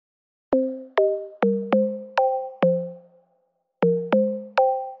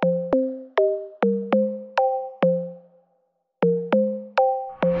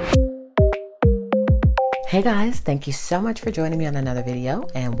Hey guys, thank you so much for joining me on another video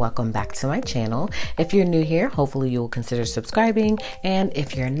and welcome back to my channel. If you're new here, hopefully you will consider subscribing, and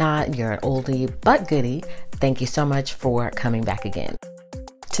if you're not, you're an oldie but goodie, thank you so much for coming back again.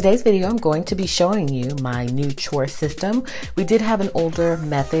 Today's video, I'm going to be showing you my new chore system. We did have an older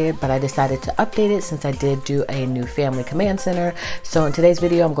method, but I decided to update it since I did do a new family command center. So in today's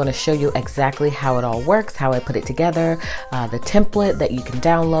video, I'm going to show you exactly how it all works, how I put it together, the template that you can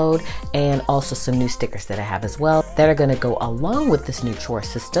download, and also some new stickers that I have as well that are going to go along with this new chore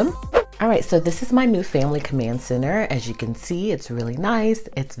system. All right, so this is my new family command center. As you can see, it's really nice.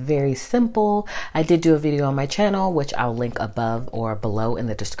 It's very simple. I did do a video on my channel, which I'll link above or below in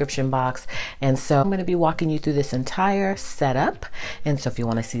the description box. And so I'm going to be walking you through this entire setup. And so if you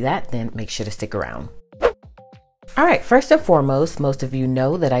want to see that, then make sure to stick around. All right, first and foremost, most of you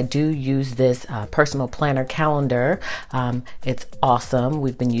know that I do use this personal planner calendar. It's awesome.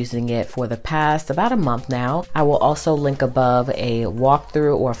 We've been using it for the past about a month now. I will also link above a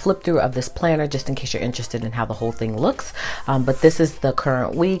walkthrough or flip through of this planner just in case you're interested in how the whole thing looks. But this is the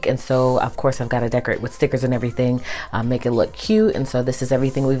current week, and so of course I've got to decorate with stickers and everything, make it look cute. And so this is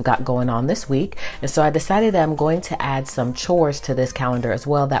everything we've got going on this week. And so I decided that I'm going to add some chores to this calendar as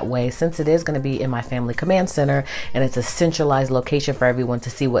well. That way, since it is going to be in my family command center, and it's a centralized location for everyone to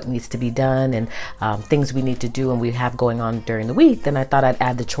see what needs to be done and things we need to do and we have going on during the week, then I thought I'd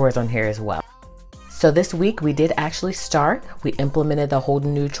add the chores on here as well. So this week we did actually start. We implemented the whole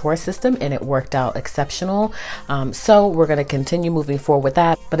new chore system and it worked out exceptional. So we're going to continue moving forward with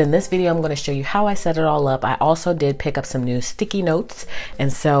that. But in this video, I'm going to show you how I set it all up. I also did pick up some new sticky notes.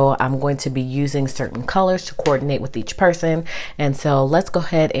 And so I'm going to be using certain colors to coordinate with each person. And so let's go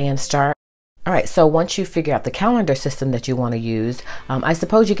ahead and start. All right, so once you figure out the calendar system that you want to use, I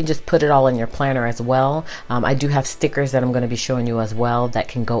suppose you can just put it all in your planner as well. I do have stickers that I'm going to be showing you as well that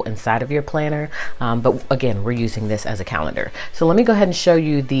can go inside of your planner. But again, we're using this as a calendar. So let me go ahead and show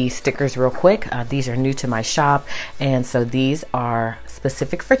you the stickers real quick. These are new to my shop. And so these are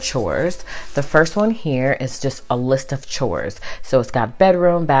specific for chores. The first one here is just a list of chores. So it's got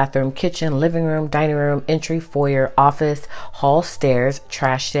bedroom, bathroom, kitchen, living room, dining room, entry, foyer, office, hall, stairs,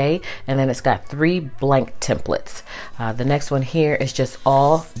 trash day, and then it's got 3 blank templates. The next one here is just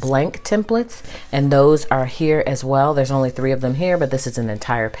all blank templates, and those are here as well. There's only 3 of them here, but this is an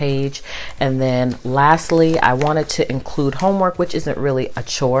entire page. And then lastly, I wanted to include homework, which isn't really a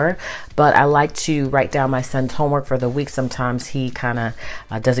chore, but I like to write down my son's homework for the week. Sometimes he kind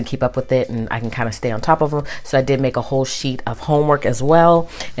of doesn't keep up with it, and I can kind of stay on top of him. So I did make a whole sheet of homework as well.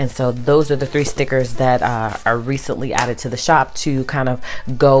 And so those are the 3 stickers that are recently added to the shop to kind of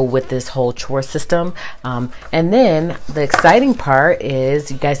go with this whole chore system. And then the exciting part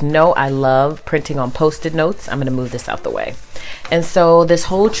is, you guys know I love printing on post-it notes. I'm going to move this out the way. And so this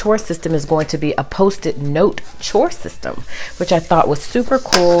whole chore system is going to be a post-it note chore system, which I thought was super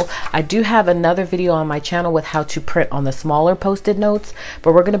cool. I do have another video on my channel with how to print on the smaller post-it notes,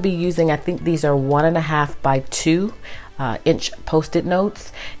 but we're going to be using, I think these are 1.5 by 2 inch post-it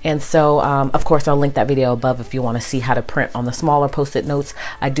notes. And so of course I'll link that video above if you want to see how to print on the smaller post-it notes.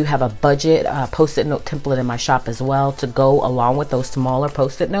 I do have a budget post-it note template in my shop as well to go along with those smaller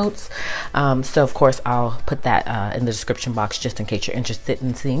post-it notes. So of course I'll put that in the description box just in case you're interested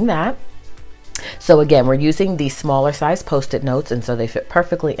in seeing that. So again, we're using these smaller size post-it notes, and so they fit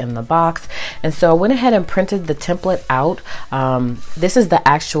perfectly in the box. And so I went ahead and printed the template out. This is the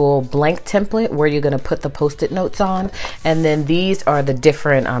actual blank template where you're going to put the post-it notes on, and then these are the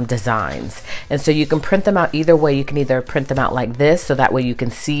different designs. And so you can print them out either way. You can either print them out like this, so that way you can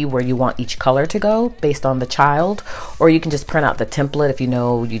see where you want each color to go based on the child, or you can just print out the template if you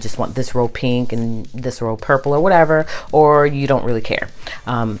know you just want this row pink and this row purple or whatever, or you don't really care.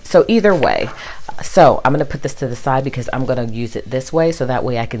 So either way. So I'm going to put this to the side because I'm going to use it this way, so that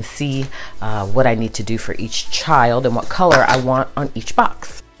way I can see what I need to do for each child and what color I want on each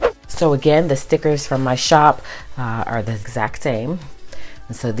box. So again, the stickers from my shop are the exact same.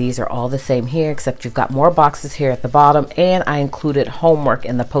 And so these are all the same here, except you've got more boxes here at the bottom, and I included homework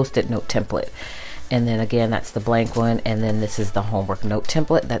in the post-it note template. And then again, that's the blank one. And then this is the homework note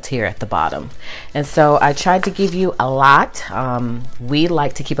template that's here at the bottom. And so I tried to give you a lot. We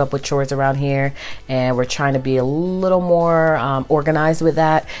like to keep up with chores around here, and we're trying to be a little more organized with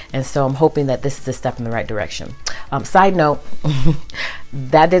that. And so I'm hoping that this is a step in the right direction. Side note,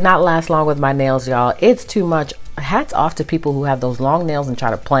 that did not last long with my nails, y'all. It's too much. Hats off to people who have those long nails and try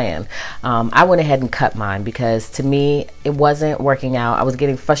to plan. I went ahead and cut mine because to me it wasn't working out. I was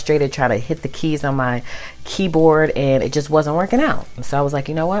getting frustrated trying to hit the keys on my keyboard and it just wasn't working out. So I was like,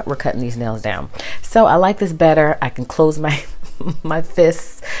 you know what, we're cutting these nails down. So I like this better. I can close my my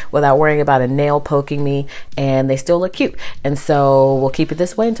fists without worrying about a nail poking me, and they still look cute. And so we'll keep it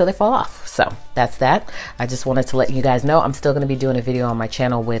this way until they fall off. So that's that. I just wanted to let you guys know I'm still going to be doing a video on my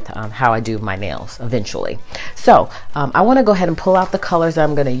channel with how I do my nails eventually. So I want to go ahead and pull out the colors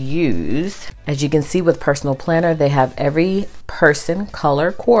I'm going to use. As you can see with Personal Planner, they have every person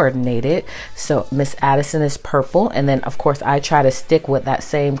color coordinated. So Miss Addison is purple, and then of course I try to stick with that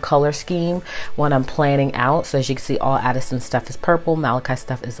same color scheme when I'm planning out. So as you can see, all Addison stuff is purple, Malachi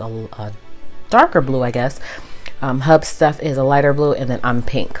stuff is a darker blue, I guess. Hub stuff is a lighter blue, and then I'm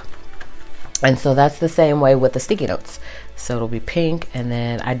pink. And so that's the same way with the sticky notes. So it'll be pink, and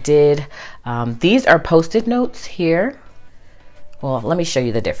then I did, these are Post-it notes here. Well, let me show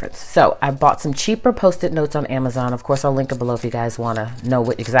you the difference. So I bought some cheaper Post-it notes on Amazon. Of course, I'll link it below if you guys want to know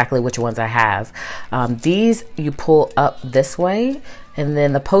exactly which ones I have. These you pull up this way, and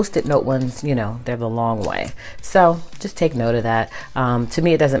then the Post-it note ones, you know, they're the long way. So just take note of that. To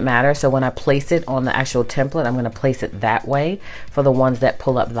me, it doesn't matter. So when I place it on the actual template, I'm going to place it that way for the ones that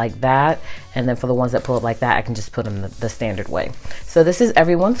pull up like that. And then for the ones that pull up like that, I can just put them the standard way. So this is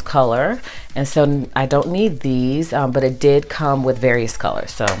everyone's color. And so I don't need these, but it did come with various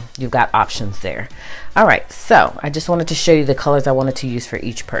colors. So you've got options there. All right, so I just wanted to show you the colors I wanted to use for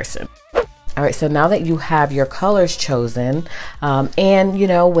each person. All right, so now that you have your colors chosen, and you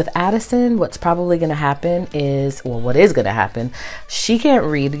know, with Addison, what's probably going to happen is, well, what is going to happen, she can't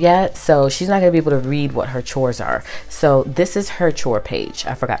read yet, so she's not going to be able to read what her chores are. So this is her chore page.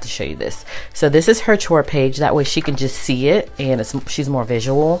 I forgot to show you this. So this is her chore page. That way she can just see it, and she's more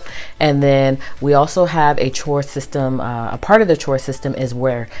visual. And then we also have a chore system. A part of the chore system is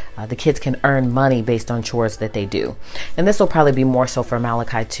where the kids can earn money based on chores that they do. And this will probably be more so for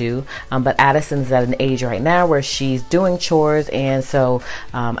Malachi too, but Addison's at an age right now where she's doing chores, and so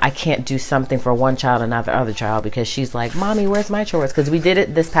I can't do something for one child and not the other child, because she's like, Mommy, where's my chores? Because we did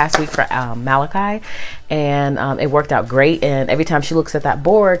it this past week for Malachi, and it worked out great. And every time she looks at that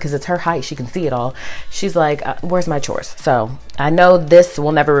board, because it's her height, she can see it all, she's like, where's my chores? So I know this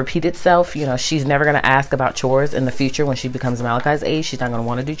will never repeat itself. You know, she's never going to ask about chores in the future. When she becomes Malachi's age, she's not going to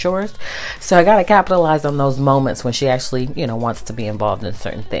want to do chores. So I got to capitalize on those moments when she actually, you know, wants to be involved in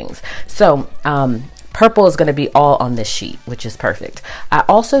certain things. So purple is going to be all on this sheet, which is perfect. I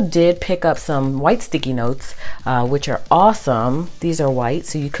also did pick up some white sticky notes, which are awesome. These are white,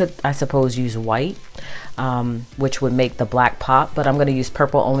 so you could, I suppose, use white, which would make the black pop, but I'm going to use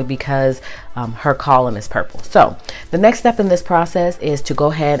purple only because her column is purple. So the next step in this process is to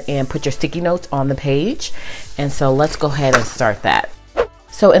go ahead and put your sticky notes on the page. And so let's go ahead and start that.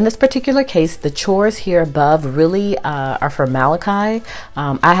 So in this particular case, the chores here above really are for Malachi.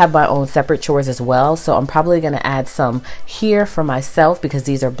 I have my own separate chores as well, so I'm probably going to add some here for myself, because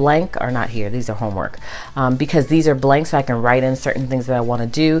these are blank, or not here, these are homework, because these are blank, so I can write in certain things that I want to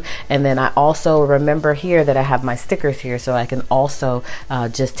do. And then I also remember here that I have my stickers here, so I can also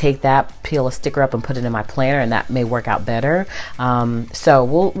just take that, peel a sticker up and put it in my planner, and that may work out better. So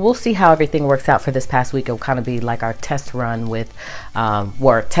we'll see how everything works out for this past week. It'll kind of be like our test run with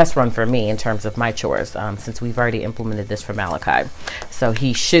test run for me in terms of my chores, since we've already implemented this for Malachi. So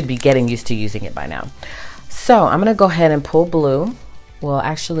he should be getting used to using it by now. So I'm going to go ahead and pull blue. Well,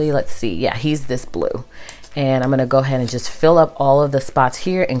 actually, let's see. Yeah, he's this blue. And I'm going to go ahead and just fill up all of the spots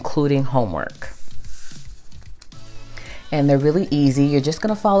here, including homework. And they're really easy. You're just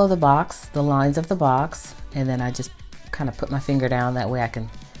going to follow the box, the lines of the box. And then I just kind of put my finger down. That way I can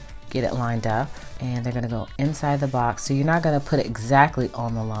get it lined up. And they're going to go inside the box. So you're not going to put it exactly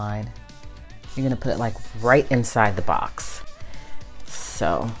on the line. You're going to put it like right inside the box.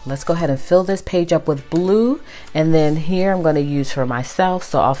 So let's go ahead and fill this page up with blue. And then here I'm going to use for myself.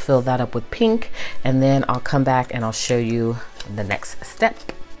 So I'll fill that up with pink. And then I'll come back and I'll show you the next step.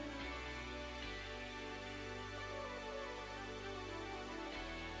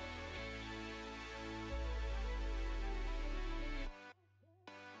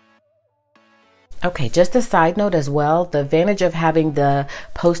 Okay, just a side note as well, the advantage of having the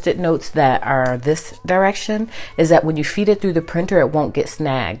Post-it notes that are this direction is that when you feed it through the printer, it won't get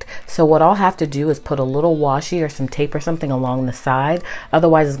snagged. So what I'll have to do is put a little washi or some tape or something along the side.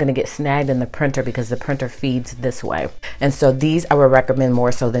 Otherwise, it's going to get snagged in the printer because the printer feeds this way. And so these I would recommend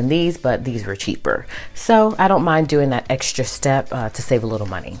more so than these, but these were cheaper. So I don't mind doing that extra step to save a little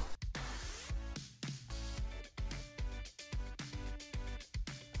money.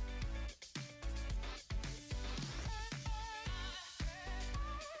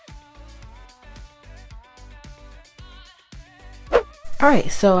 All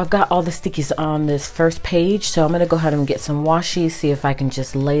right, so I've got all the stickies on this first page, so I'm gonna go ahead and get some washi, see if I can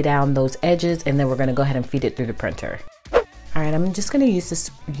just lay down those edges, and then we're gonna go ahead and feed it through the printer. All right, I'm just gonna use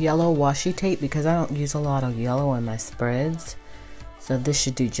this yellow washi tape because I don't use a lot of yellow in my spreads. So this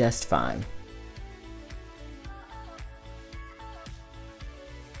should do just fine.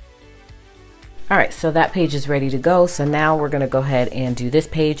 All right, so that page is ready to go. So now we're gonna go ahead and do this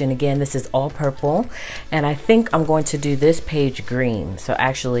page. And again, this is all purple. And I think I'm going to do this page green. So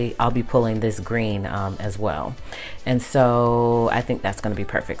actually I'll be pulling this green as well. And so I think that's gonna be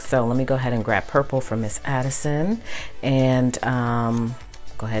perfect. So let me go ahead and grab purple from Miss Addison and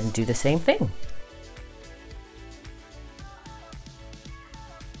go ahead and do the same thing.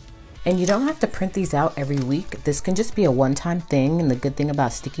 And you don't have to print these out every week. This can just be a one-time thing. And the good thing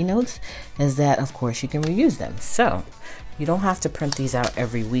about sticky notes is that, of course, you can reuse them. So you don't have to print these out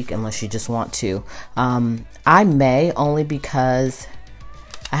every week unless you just want to. I may, only because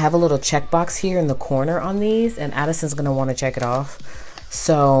I have a little checkbox here in the corner on these, and Addison's gonna wanna check it off.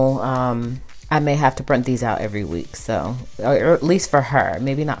 So I may have to print these out every week. So, or at least for her,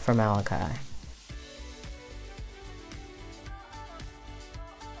 maybe not for Malachi.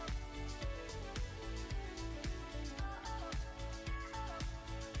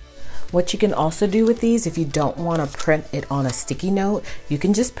 What you can also do with these, if you don't want to print it on a sticky note, you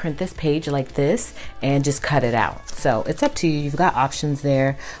can just print this page like this and just cut it out. So it's up to you. You've got options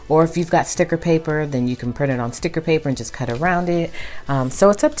there. Or if you've got sticker paper, then you can print it on sticker paper and just cut around it. So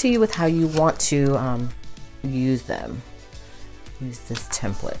it's up to you with how you want to use them. Use this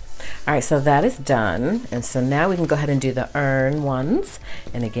template. All right, so that is done. And so now we can go ahead and do the urn ones.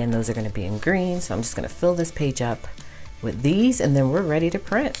 And again, those are going to be in green. So I'm just going to fill this page up with these, and then we're ready to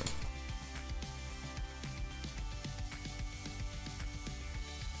print.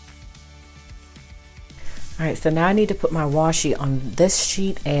 All right, so now I need to put my washi on this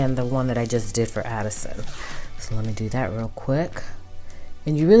sheet and the one that I just did for Addison. So let me do that real quick.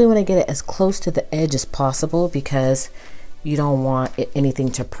 And you really want to get it as close to the edge as possible because you don't want anything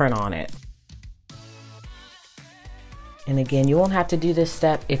to print on it. And again, you won't have to do this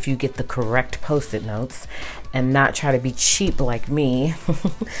step if you get the correct Post-it notes and not try to be cheap like me.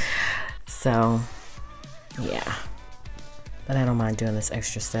 So yeah, but I don't mind doing this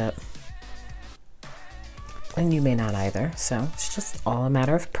extra step. And you may not either, so it's just all a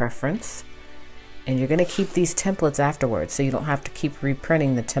matter of preference. And you're going to keep these templates afterwards, so you don't have to keep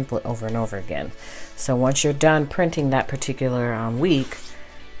reprinting the template over and over again. So once you're done printing that particular week,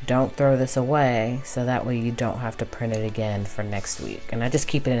 don't throw this away, so that way you don't have to print it again for next week. And I just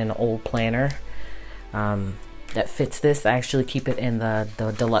keep it in an old planner that fits this. I actually keep it in the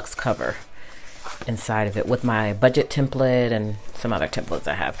deluxe cover inside of it with my budget template and some other templates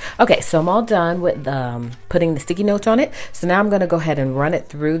I have. Okay, so I'm all done with putting the sticky notes on it. So now I'm going to go ahead and run it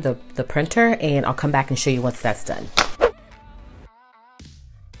through the printer, and I'll come back and show you once that's done.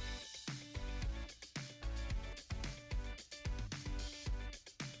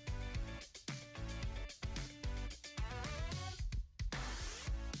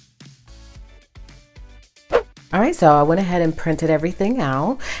 All right, so I went ahead and printed everything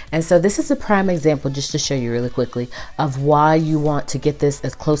out. And so this is a prime example, just to show you really quickly, of why you want to get this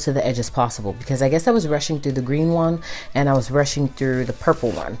as close to the edge as possible. Because I guess I was rushing through the green one and I was rushing through the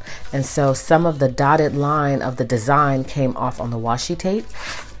purple one. And so some of the dotted line of the design came off on the washi tape,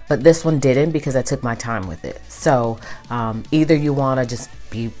 but this one didn't because I took my time with it. So either you want to just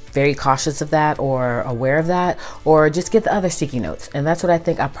be very cautious of that or aware of that, or just get the other sticky notes. And that's what I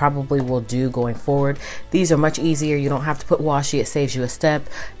think I probably will do going forward. These are much easier. You don't have to put washi. It saves you a step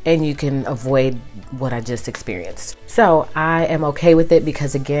and you can avoid what I just experienced. So I am okay with it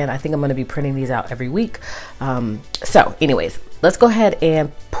because, again, I think I'm going to be printing these out every week. So anyways, let's go ahead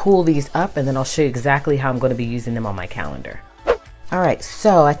and pull these up, and then I'll show you exactly how I'm going to be using them on my calendar. All right,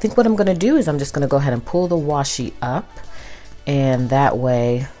 so I think what I'm going to do is I'm just going to go ahead and pull the washi up, and that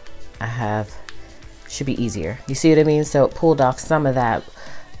way should be easier. You see what I mean? So it pulled off some of that,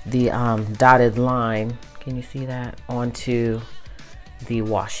 the dotted line. Can you see that? Onto the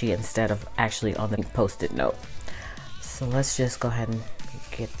washi instead of actually on the Post-it note. So let's just go ahead and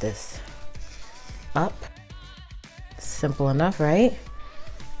get this up. Simple enough, right?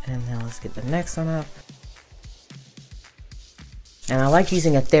 And then let's get the next one up. And I like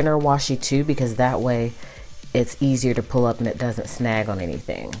using a thinner washi too, because that way it's easier to pull up and it doesn't snag on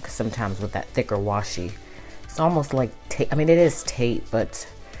anything. Sometimes with that thicker washi, it's almost like tape. I mean, it is tape, but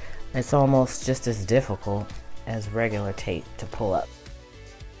it's almost just as difficult as regular tape to pull up.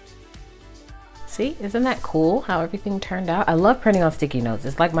 See, isn't that cool how everything turned out? I love printing on sticky notes.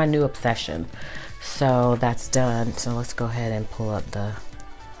 It's like my new obsession. So that's done. So let's go ahead and pull up the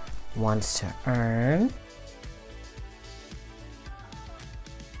ones to earn.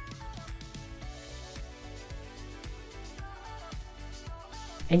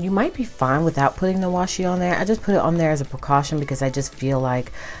 And you might be fine without putting the washi on there. I just put it on there as a precaution because I just feel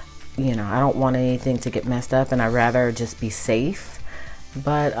like, you know, I don't want anything to get messed up and I'd rather just be safe.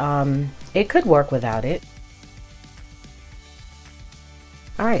 But it could work without it.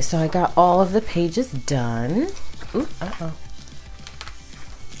 All right, so I got all of the pages done. Ooh,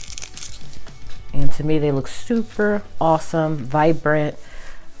 and to me, they look super awesome, vibrant.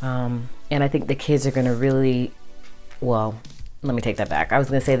 And I think the kids are gonna really, well, let me take that back. I was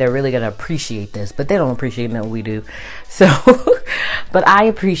gonna say they're really gonna appreciate this, but they don't appreciate what we do. So, but I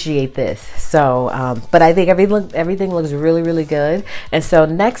appreciate this. So, but I think everything looks really, really good. And so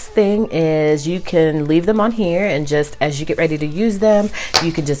next thing is you can leave them on here, and just as you get ready to use them,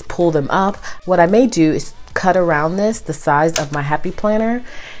 you can just pull them up. What I may do is cut around this the size of my happy planner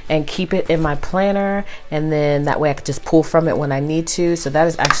and keep it in my planner, and then that way I could just pull from it when I need to. So that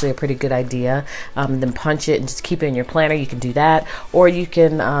is actually a pretty good idea. Then punch it and just keep it in your planner. You can do that, or you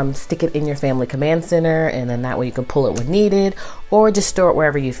can stick it in your family command center, and then that way you can pull it when needed, or just store it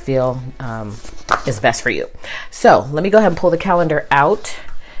wherever you feel is best for you. So let me go ahead and pull the calendar out.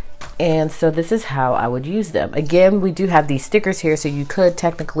 And so this is how I would use them. Again, we do have these stickers here, so you could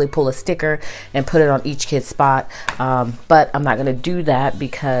technically pull a sticker and put it on each kid's spot. But I'm not gonna do that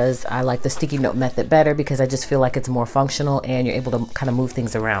because I like the sticky note method better, because I just feel like it's more functional and you're able to kind of move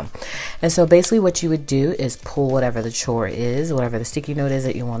things around. And so basically what you would do is pull whatever the chore is, whatever the sticky note is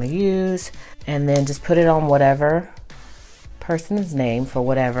that you wanna use, and then just put it on whatever person's name for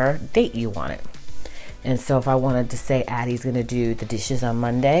whatever date you want it. And so if I wanted to say Addie's gonna do the dishes on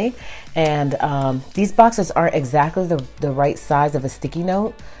Monday, and these boxes aren't exactly the right size of a sticky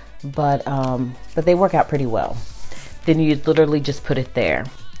note, but they work out pretty well. Then you literally just put it there.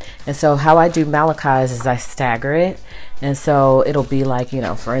 And so how I do Malachi's is I stagger it, and so it'll be like, you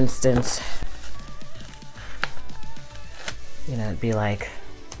know, for instance, you know, it'd be like,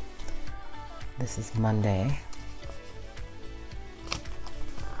 this is Monday.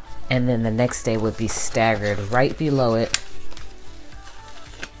 And then the next day would be staggered right below it,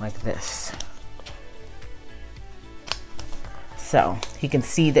 like this. So he can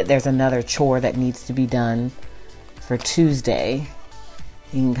see that there's another chore that needs to be done for Tuesday.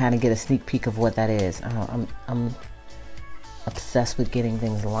 You can kind of get a sneak peek of what that is. I'm obsessed with getting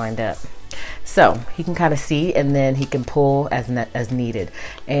things lined up. So he can kind of see, and then he can pull as needed.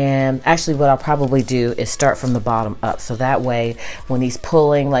 And actually what I'll probably do is start from the bottom up, so that way when he's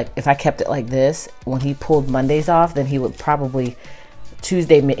pulling, like if I kept it like this, when he pulled Mondays off, then he would probably,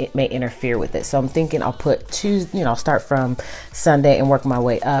 Tuesday may interfere with it. So I'm thinking I'll put Tuesday, you know, I'll start from Sunday and work my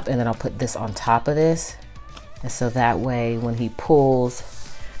way up, and then I'll put this on top of this. And so that way when he pulls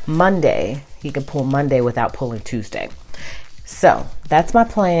Monday, he can pull Monday without pulling Tuesday. So that's my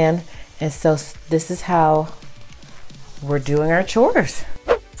plan. And so this is how we're doing our chores.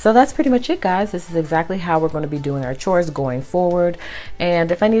 So that's pretty much it, guys. This is exactly how we're going to be doing our chores going forward.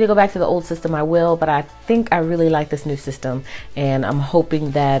 And if I need to go back to the old system, I will, but I think I really like this new system, and I'm hoping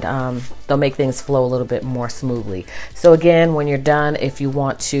that they'll make things flow a little bit more smoothly. So again, when you're done, if you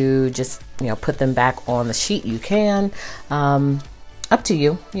want to just, you know, put them back on the sheet, you can. Up to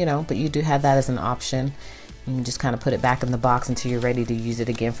you, you know, but you do have that as an option. You can just kind of put it back in the box until you're ready to use it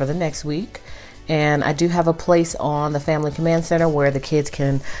again for the next week. And I do have a place on the Family Command Center where the kids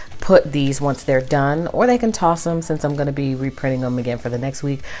can put these once they're done, or they can toss them since I'm going to be reprinting them again for the next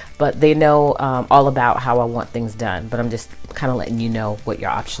week. But they know all about how I want things done, but I'm just kind of letting you know what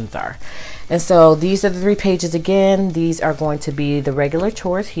your options are. And so these are the 3 pages again. These are going to be the regular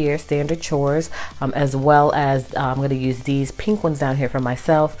chores here, standard chores, as well as I'm going to use these pink ones down here for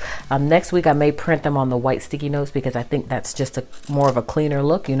myself. Next week I may print them on the white sticky notes because I think that's just more of a cleaner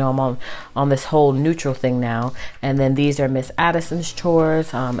look. You know, I'm on this whole neutral thing now. And then these are Miss Addison's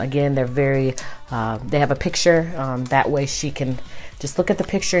chores. Again, they're very, they have a picture. That way she can just look at the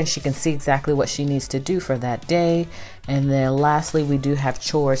picture and she can see exactly what she needs to do for that day. And then lastly, we do have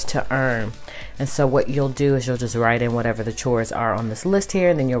chores to earn. And so what you'll do is you'll just write in whatever the chores are on this list here,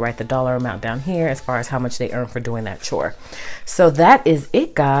 and then you'll write the dollar amount down here as far as how much they earn for doing that chore. So that is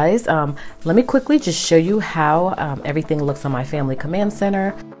it, guys. Let me quickly just show you how everything looks on my Family Command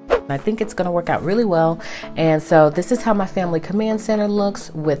Center. I think it's going to work out really well. And so this is how my Family Command Center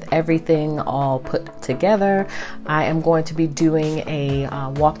looks with everything all put together. I am going to be doing a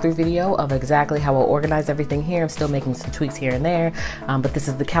walkthrough video of exactly how I'll organize everything here. I'm still making some tweaks here and there, but this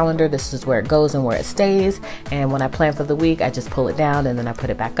is the calendar. This is where it goes and where it stays. And when I plan for the week, I just pull it down and then I put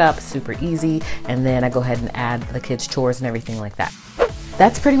it back up. Super easy. And then I go ahead and add the kids' chores and everything like that.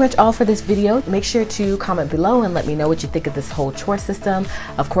 that's pretty much all for this video. Make sure to comment below and let me know what you think of this whole chore system.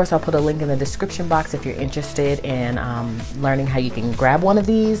 Of course, I'll put a link in the description box if you're interested in learning how you can grab one of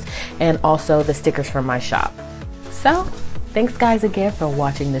these, and also the stickers from my shop. So thanks guys again for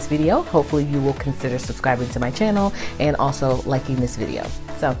watching this video. Hopefully you will consider subscribing to my channel and also liking this video.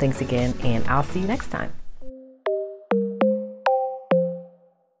 So thanks again, and I'll see you next time.